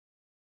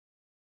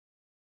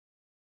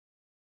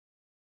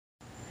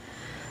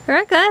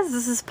Alright guys,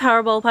 this is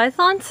Powerball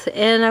Pythons,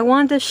 and I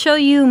wanted to show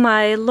you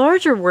my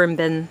larger worm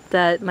bin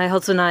that my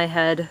husband and I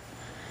had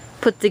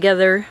put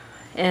together,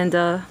 and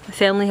my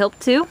family helped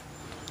too.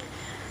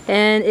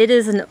 And it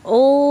is an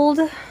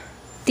old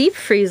deep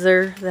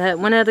freezer that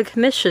went out of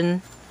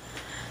commission,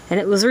 and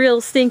it was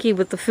real stinky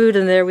with the food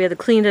in there. We had to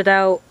clean it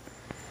out,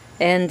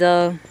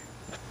 and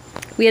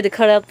we had to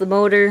cut out the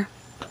motor,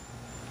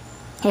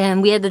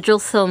 and we had to drill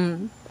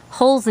some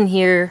holes in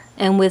here,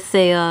 and with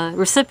a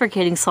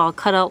reciprocating saw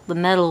cut out the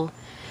metal,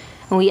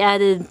 and we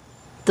added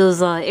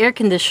those air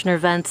conditioner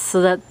vents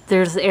so that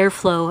there's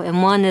airflow,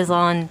 and one is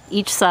on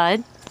each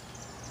side.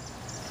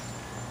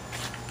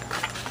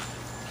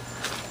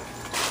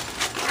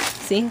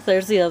 See,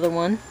 there's the other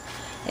one.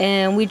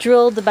 And we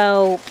drilled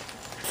about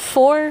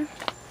four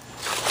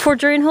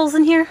drain holes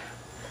in here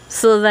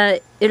so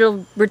that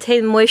it'll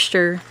retain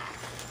moisture,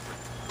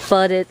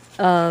 but it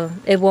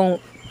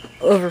won't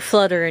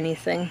overflood or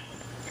anything.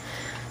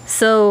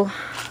 So,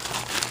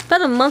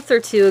 about a month or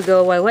two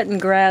ago, I went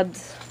and grabbed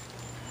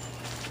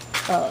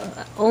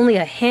only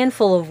a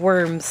handful of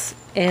worms,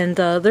 and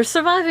they're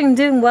surviving and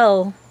doing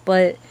well,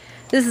 but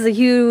this is a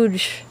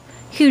huge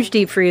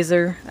deep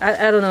freezer.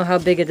 I don't know how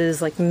big it is,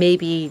 like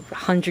maybe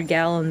 100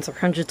 gallons or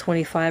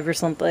 125 or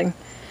something.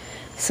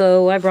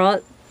 So I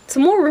brought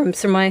some more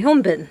worms from my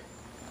home bin,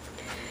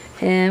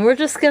 and we're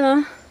just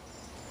gonna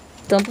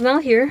dump them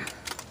out here.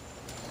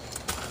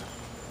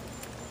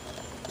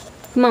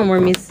 Come on,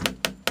 wormies.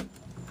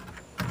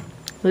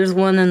 There's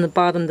one in the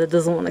bottom that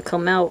doesn't want to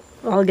come out.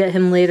 I'll get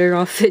him later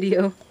off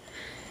video.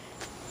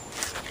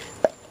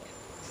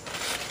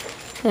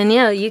 And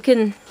yeah, you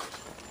can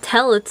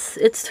tell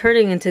it's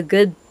turning into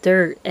good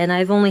dirt, and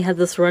I've only had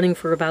this running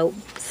for about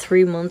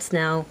 3 months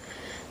now.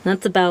 And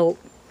that's about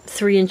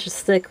 3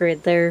 inches thick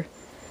right there.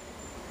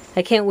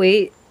 I can't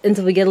wait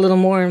until we get a little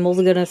more, and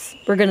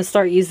we're gonna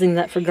start using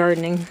that for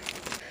gardening.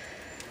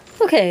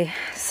 Okay,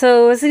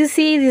 so as you can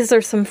see, these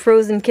are some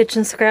frozen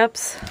kitchen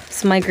scraps,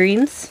 some of my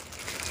greens,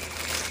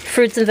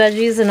 fruits and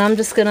veggies, and I'm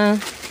just gonna,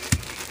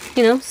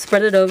 you know,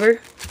 spread it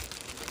over.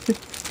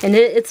 And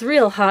it's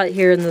real hot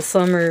here in the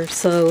summer,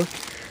 so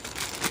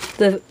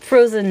the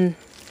frozen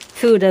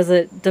food as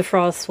it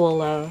defrosts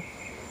will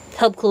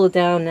help cool it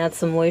down and add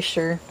some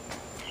moisture.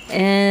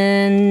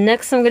 And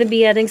next I'm going to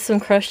be adding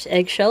some crushed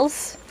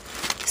eggshells,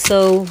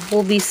 so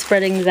we'll be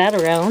spreading that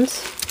around.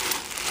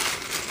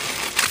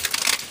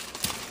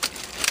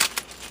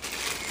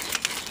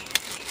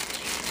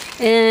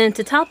 And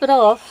to top it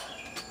off,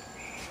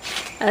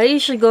 I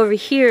usually go over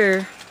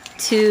here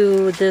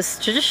to this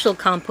traditional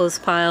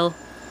compost pile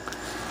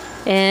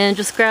and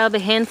just grab a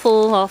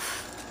handful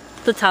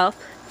off the top.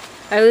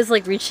 I always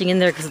like reaching in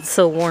there because it's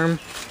so warm,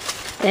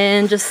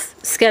 and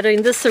just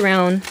scattering this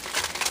around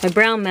my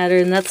brown matter,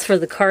 and that's for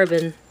the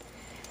carbon.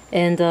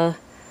 And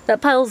that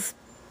pile's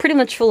pretty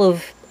much full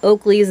of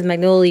oak leaves and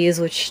magnolias,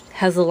 which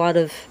has a lot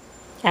of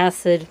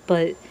acid,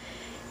 but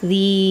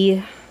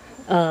the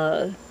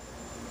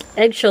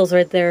eggshells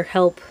right there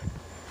help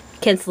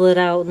cancel it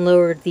out and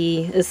lower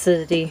the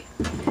acidity.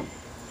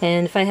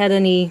 And if I had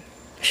any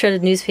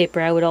shredded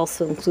newspaper, I would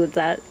also include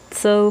that.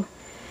 So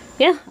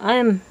yeah,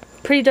 I'm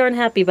pretty darn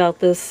happy about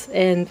this,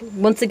 and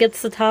once it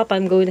gets to the top,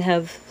 I'm going to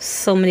have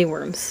so many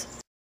worms.